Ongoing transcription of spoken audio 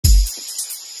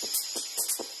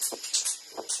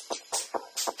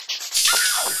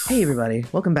Hey everybody,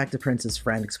 welcome back to Prince's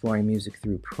Friend, exploring music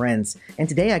through Prince. And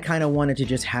today I kind of wanted to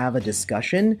just have a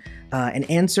discussion and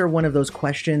answer one of those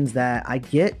questions that I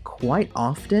get quite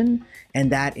often, and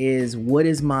that is, what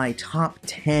is my top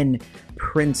 10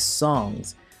 Prince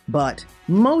songs? But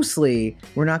mostly,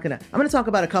 I'm gonna talk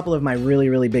about a couple of my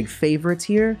really big favorites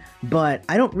here, but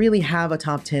I don't really have a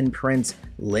top 10 Prince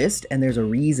list, and there's a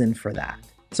reason for that.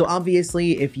 So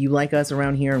obviously, if you like us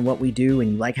around here and what we do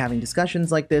and you like having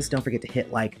discussions like this, don't forget to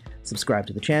hit like, subscribe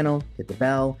to the channel, hit the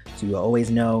bell so you always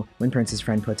know when Prince's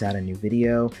Friend puts out a new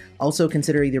video. Also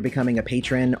consider either becoming a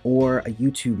patron or a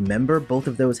YouTube member. Both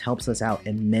of those helps us out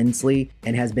immensely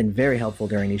and has been very helpful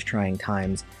during these trying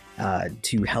times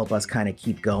to help us kind of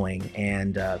keep going.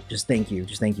 And just thank you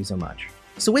so much.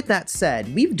 So with that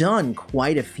said, we've done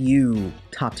quite a few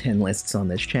top 10 lists on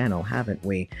this channel, haven't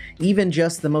we? Even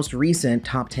just the most recent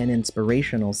top 10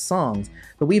 inspirational songs,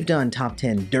 but we've done top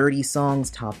 10 dirty songs,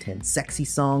 top 10 sexy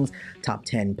songs, top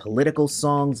 10 political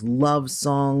songs, love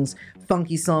songs,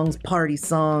 funky songs, party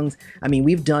songs. I mean,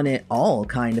 we've done it all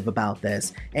kind of about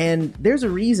this, and there's a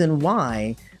reason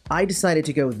why I decided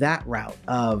to go that route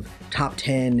of top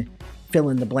 10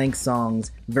 fill-in-the-blank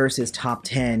songs versus top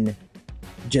 10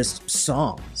 just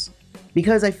songs,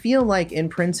 because I feel like in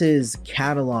Prince's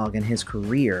catalog and his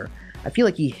career, I feel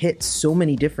like he hit so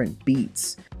many different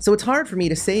beats. So it's hard for me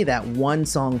to say that one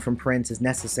song from Prince is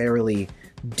necessarily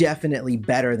definitely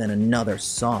better than another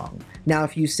song. Now,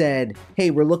 if you said,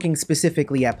 hey, we're looking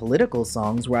specifically at political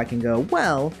songs, where I can go,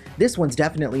 well, this one's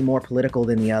definitely more political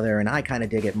than the other, and I kind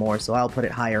of dig it more, so I'll put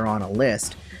it higher on a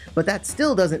list. But that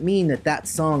still doesn't mean that that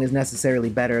song is necessarily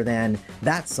better than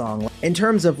that song. In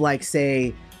terms of, like,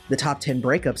 say, the top 10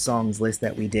 breakup songs list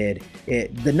that we did,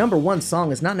 the number 1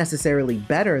 song is not necessarily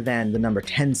better than the number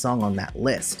 10 song on that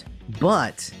list.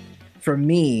 But for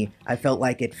me, I felt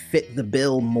like it fit the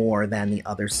bill more than the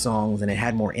other songs, and it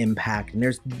had more impact. And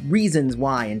there's reasons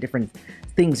why, and different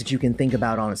things that you can think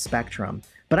about on a spectrum.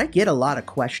 But I get a lot of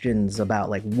questions about,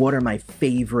 like, what are my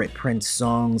favorite Prince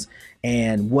songs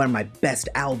and what are my best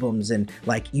albums, and,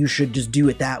 like, you should just do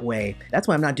it that way. That's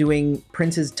why I'm not doing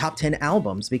Prince's top 10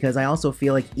 albums, because I also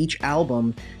feel like each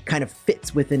album kind of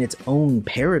fits within its own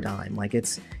paradigm. Like,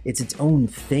 it's its own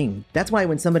thing. That's why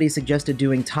when somebody suggested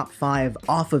doing top 5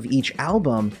 off of each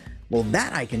album, well,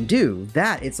 that I can do.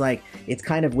 That, it's like, it's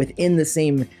kind of within the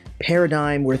same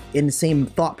paradigm, within the same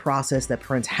thought process that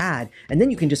Prince had, and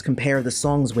then you can just compare the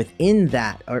songs within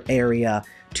that area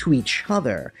to each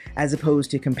other, as opposed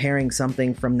to comparing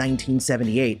something from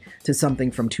 1978 to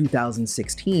something from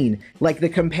 2016. Like, the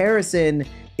comparison,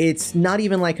 it's not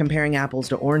even like comparing apples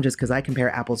to oranges, because I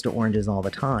compare apples to oranges all the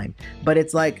time, but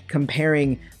it's like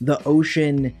comparing the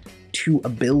ocean to a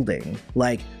building.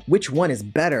 Like, which one is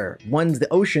better? One's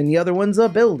the ocean, the other one's a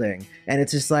building. And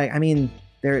it's just like, I mean,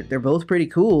 they're both pretty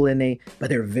cool, but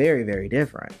they're very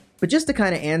different. But just to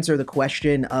kind of answer the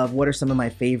question of what are some of my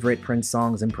favorite Prince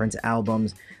songs and Prince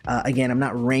albums, again, I'm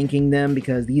not ranking them,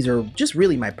 because these are just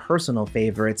really my personal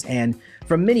favorites. And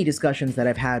from many discussions that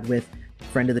I've had with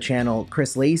friend of the channel,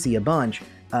 Chris Lacey, a bunch,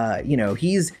 you know,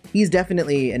 he's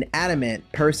definitely an adamant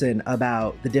person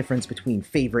about the difference between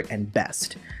favorite and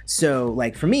best. So,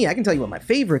 like, for me, I can tell you what my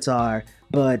favorites are,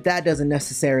 but that doesn't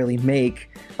necessarily make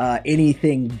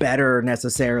anything better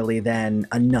necessarily than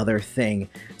another thing.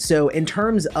 So in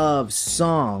terms of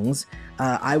songs,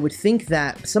 I would think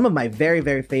that some of my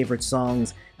very favorite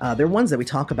songs, they're ones that we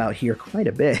talk about here quite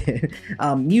a bit.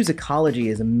 Musicology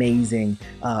is amazing.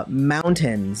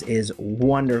 Mountains is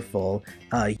wonderful.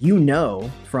 You Know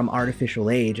from Artificial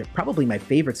Age, probably my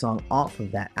favorite song off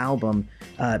of that album.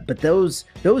 But those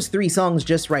 3 songs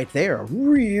just right there are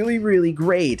really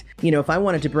great. You know, if I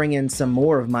wanted to bring in some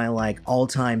more of my, like,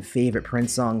 all-time favorite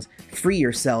Prince songs, Free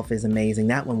Yourself is amazing.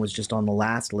 That one was just on the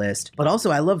last list. But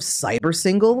also, I love Cyber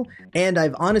Single, and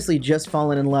I've honestly just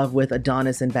fallen in love with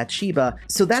Adonis and Bathsheba.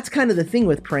 So that's kind of the thing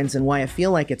with Prince, and why I feel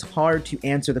like it's hard to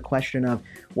answer the question of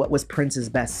what was Prince's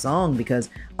best song, because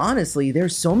honestly,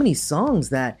 there's so many songs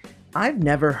that I've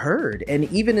never heard. And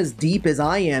even as deep as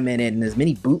I am in it, and as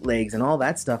many bootlegs and all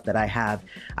that stuff that I have,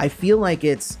 I feel like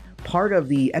it's part of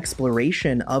the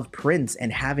exploration of Prince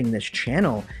and having this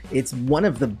channel. It's one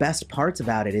of the best parts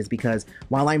about it, is because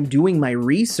while I'm doing my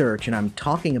research and I'm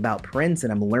talking about Prince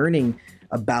and I'm learning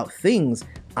about things,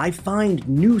 I find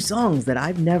new songs that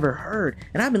I've never heard.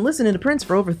 And I've been listening to Prince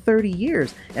for over 30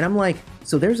 years. And I'm like,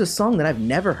 so there's a song that I've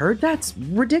never heard? That's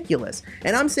ridiculous.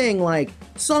 And I'm saying, like,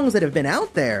 songs that have been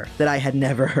out there that I had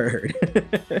never heard.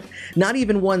 Not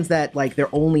even ones that, like,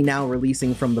 they're only now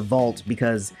releasing from the vault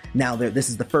because now this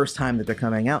is the first time that they're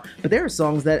coming out. But there are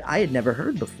songs that I had never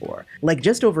heard before. Like,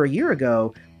 just over a year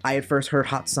ago, I had first heard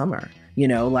Hot Summer. You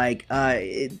know, like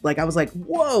I was like,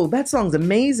 whoa, that song's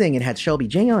amazing. It had Shelby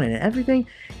J on it and everything.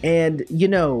 And, you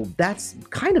know, that's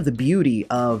kind of the beauty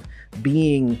of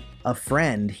being a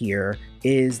friend here,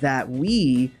 is that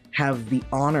we have the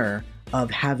honor of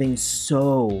having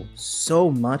so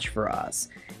much for us.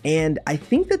 And I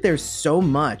think that there's so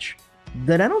much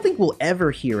that I don't think we'll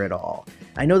ever hear it all.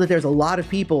 I know that there's a lot of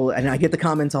people, and I get the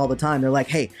comments all the time, they're like,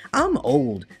 hey, I'm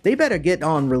old. They better get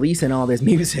on releasing all this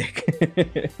music.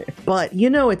 But, you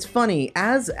know, it's funny,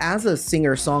 as a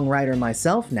singer-songwriter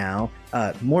myself now,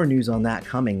 more news on that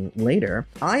coming later,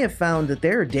 I have found that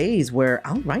there are days where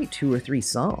I'll write 2 or 3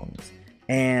 songs.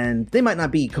 And they might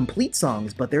not be complete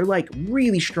songs, but they're like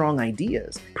really strong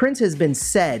ideas. Prince has been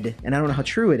said, and I don't know how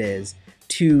true it is,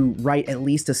 to write at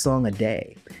least a song a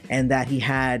day, and that he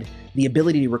had the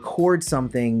ability to record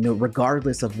something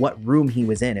regardless of what room he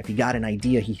was in. If he got an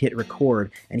idea, he'd hit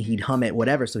record and he'd hum it,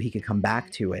 whatever, so he could come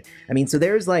back to it. I mean, so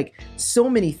there's like so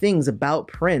many things about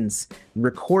Prince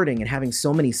recording and having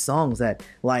so many songs that,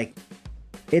 like,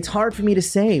 it's hard for me to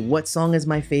say what song is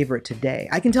my favorite today.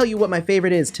 I can tell you what my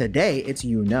favorite is today, it's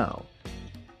You Know.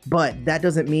 But that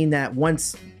doesn't mean that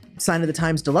once Sign of the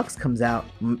Times Deluxe comes out,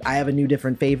 I have a new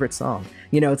different favorite song.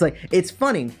 You know, it's like, it's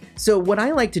funny. So what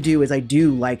I like to do is I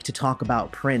do like to talk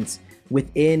about Prince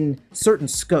within certain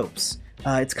scopes.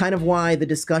 It's kind of why the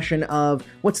discussion of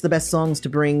what's the best songs to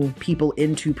bring people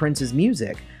into Prince's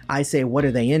music, I say, what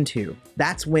are they into?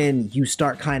 That's when you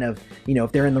start kind of, you know,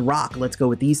 if they're in the rock, let's go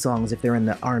with these songs. If they're in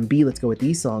the R&B, let's go with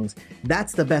these songs.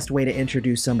 That's the best way to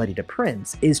introduce somebody to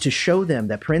Prince, is to show them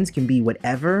that Prince can be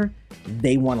whatever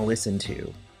they want to listen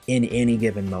to in any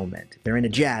given moment. If they're into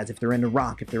jazz, if they're into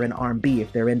rock, if they're into R&B,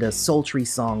 if they're into sultry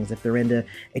songs, if they're into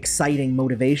exciting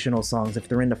motivational songs, if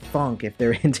they're into funk, if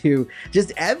they're into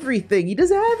just everything. He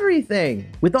does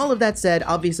everything. With all of that said,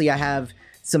 obviously I have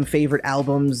some favorite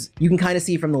albums. You can kind of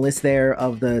see from the list there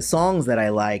of the songs that I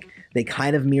like. They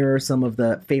kind of mirror some of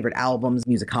the favorite albums.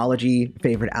 Musicology,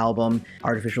 favorite album.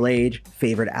 Artificial Age,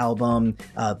 favorite album.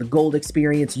 The Gold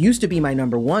Experience used to be my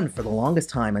 #1 for the longest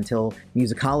time until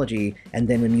Musicology, and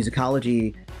then when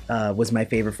Musicology was my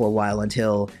favorite for a while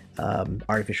until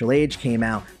Artificial Age came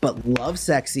out. But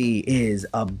Lovesexy is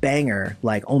a banger.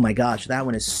 Like, oh my gosh, that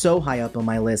one is so high up on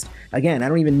my list. Again, I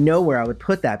don't even know where I would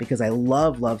put that because I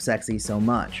love Lovesexy so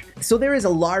much. So there is a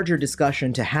larger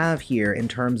discussion to have here in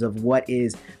terms of what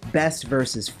is best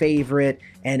versus favorite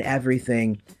and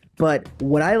everything. But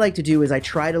what I like to do is I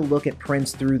try to look at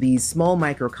Prince through these small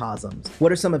microcosms.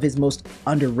 What are some of his most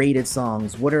underrated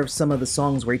songs? What are some of the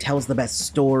songs where he tells the best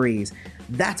stories?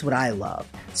 That's what I love.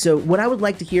 So what I would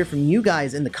like to hear from you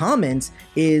guys in the comments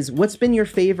is, what's been your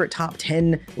favorite top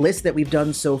 10 list that we've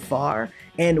done so far?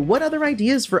 And what other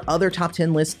ideas for other top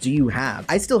 10 lists do you have?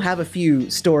 I still have a few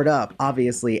stored up,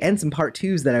 obviously, and some part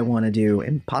 2s that I want to do,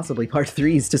 and possibly part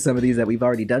 3s to some of these that we've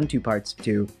already done 2 parts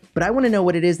to. But I want to know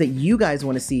what it is that you guys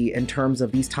want to see in terms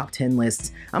of these top 10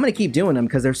 lists. I'm going to keep doing them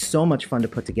because they're so much fun to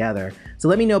put together. So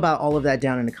let me know about all of that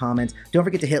down in the comments. Don't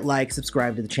forget to hit like,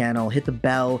 subscribe to the channel, hit the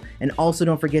bell, and also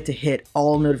don't forget to hit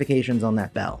all notifications on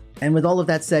that bell. And with all of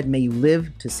that said, may you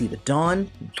live to see the dawn.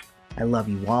 I love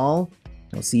you all.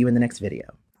 I'll see you in the next video.